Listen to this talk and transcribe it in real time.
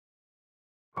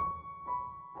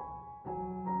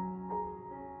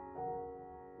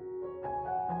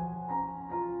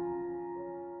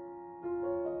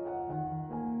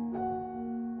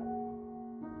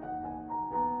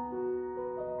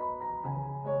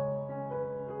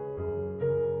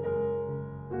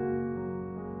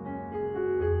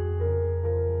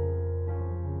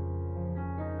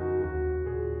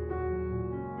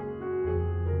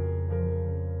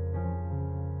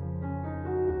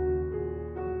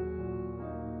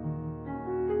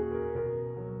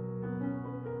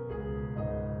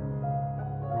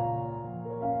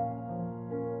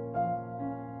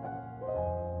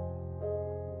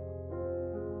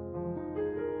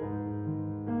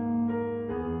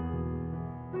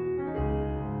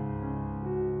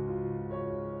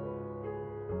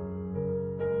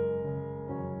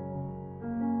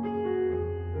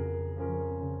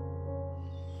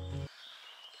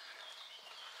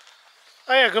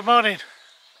Hiya, good morning.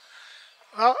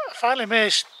 Well, I finally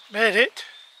made it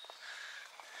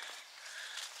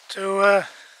to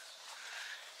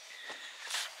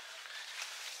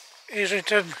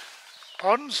Eastrington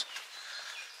ponds.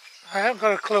 I haven't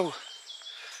got a clue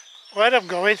where I'm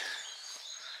going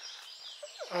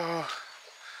or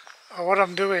what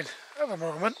I'm doing at the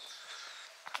moment,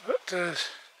 but there's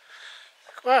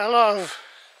quite a lot of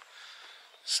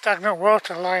stagnant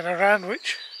water lying around,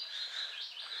 which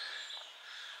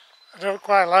I don't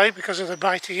quite like because of the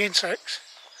biting insects.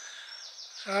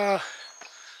 So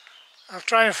I'll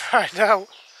try and find out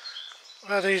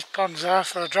where these ponds are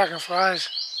for dragonflies,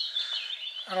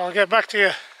 and I'll get back to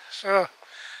you. So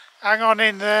hang on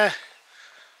in there,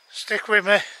 stick with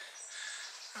me,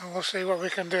 and we'll see what we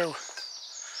can do.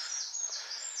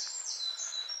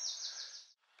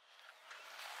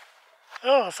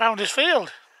 Oh, I found this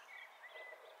field,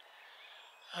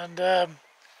 and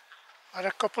had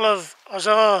a couple of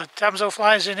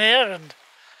damselflies in here,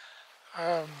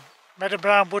 and met a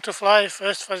brown butterfly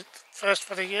first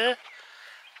for the year,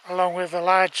 along with a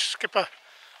large skipper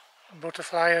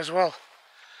butterfly as well.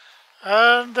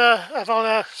 And I've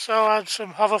also had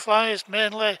some hoverflies,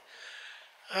 mainly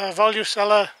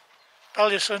Volucella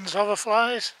pellucens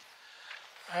hoverflies,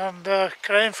 and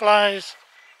crane flies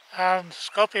and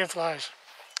scorpion flies.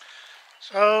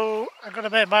 So I'm going to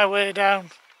make my way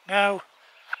down now,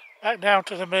 back down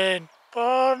to the main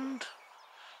pond.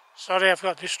 Sorry, I've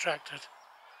got distracted.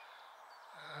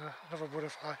 Another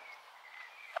butterfly.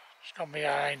 It's gone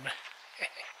behind me.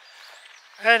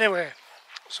 Anyway,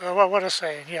 so what was I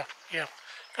saying? Yeah.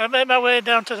 Gonna make my way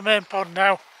down to the main pond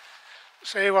now.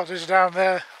 See what is down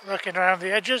there, lurking around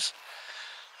the edges.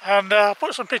 And I'll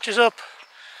put some pictures up,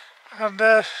 and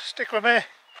stick with me.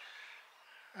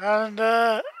 And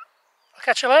I'll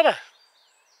catch you later.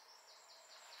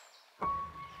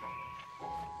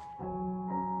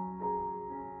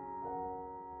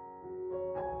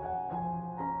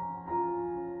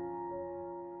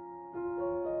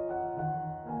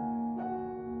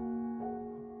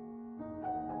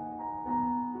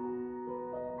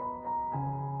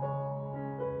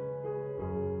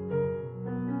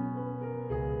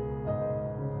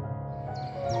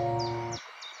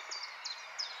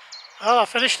 Well, I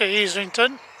finished at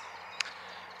Eastrington.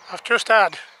 I've just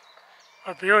had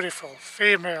a beautiful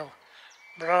female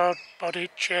broad-bodied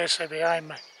chaser behind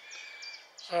me,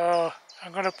 so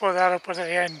I'm going to put that up at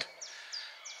the end.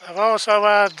 I've also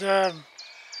had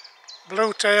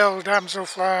blue-tailed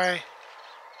damselfly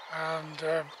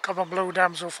and common blue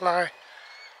damselfly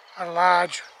and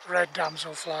large red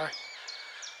damselfly.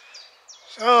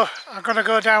 So I'm going to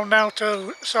go down now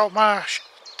to Saltmarsh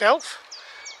Delph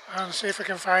and see if I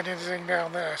can find anything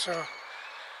down there. So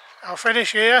I'll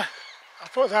finish here, I'll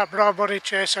put that broad-bodied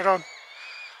chaser on,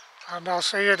 and I'll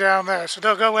see you down there. So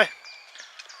don't go away,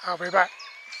 I'll be back.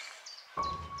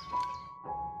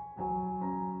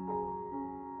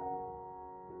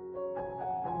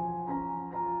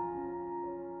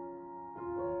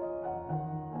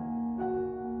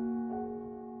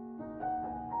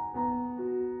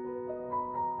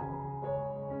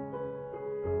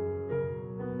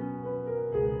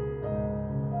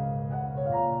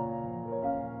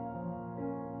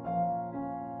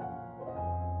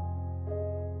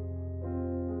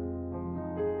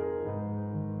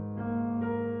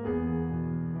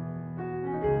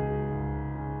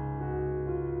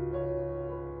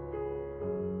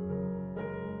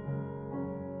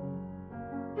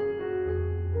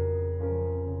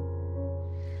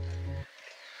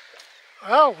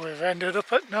 Well, we've ended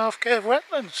up at North Cave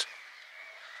Wetlands.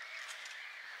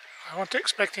 I wasn't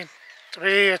expecting to be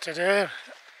here today.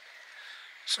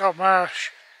 Saltmarsh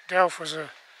Delph was a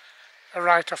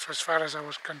write-off as far as I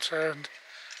was concerned.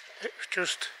 It was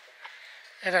just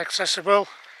inaccessible.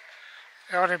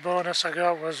 The only bonus I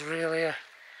got was really a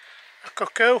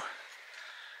cuckoo.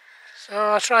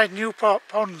 So I tried Newport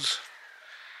Ponds,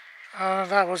 and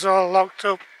that was all locked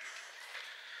up.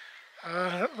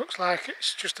 It looks like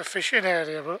it's just a fishing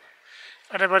area, but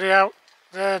if anybody out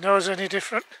there knows any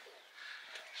different,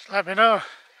 just let me know.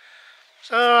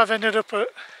 So I've ended up at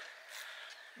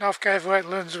North Cave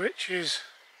Wetlands, which is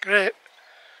great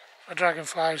for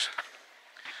dragonflies.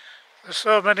 There's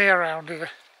so many around here.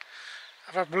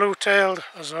 I've had blue-tailed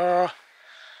azure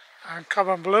and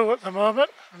common blue at the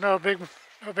moment, no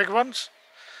big ones.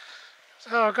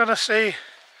 So I'm gonna see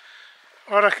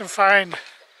what I can find.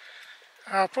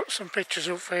 I'll put some pictures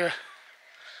up for you,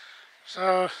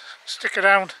 so stick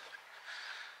around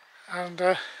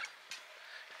and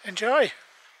enjoy.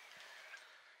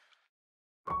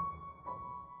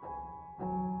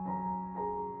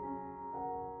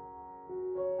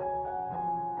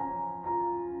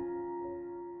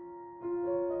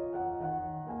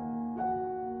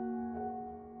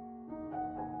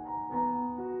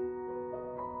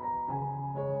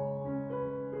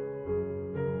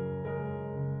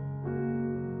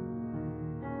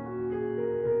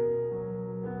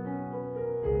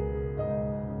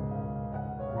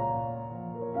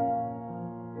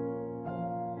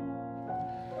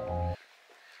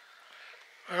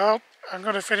 Well, I'm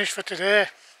going to finish for today,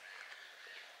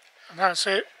 and that's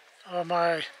it for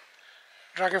my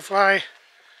Dragonfly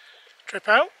trip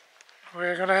out.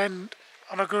 We're going to end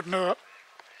on a good note,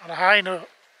 on a high note,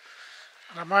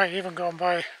 and I might even go and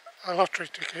buy a lottery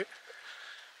ticket.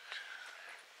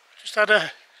 Just had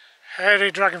a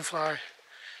hairy Dragonfly,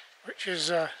 which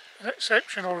is an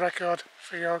exceptional record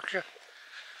for Yorkshire,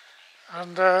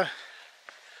 and I've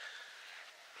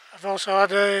also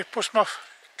had a Puss Moth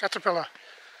caterpillar,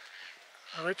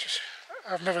 which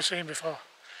I've never seen before.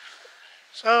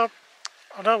 So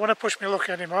I don't want to push my luck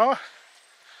anymore,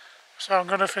 so I'm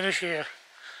going to finish here.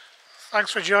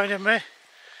 Thanks for joining me.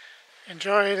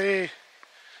 Enjoy the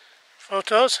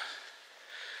photos,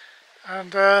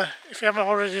 and if you haven't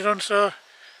already done so,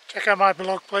 check out my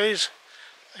blog please.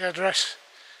 The address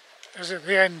is at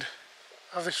the end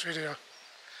of this video.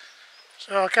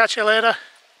 So I'll catch you later.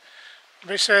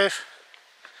 Be safe.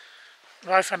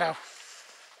 Bye for now.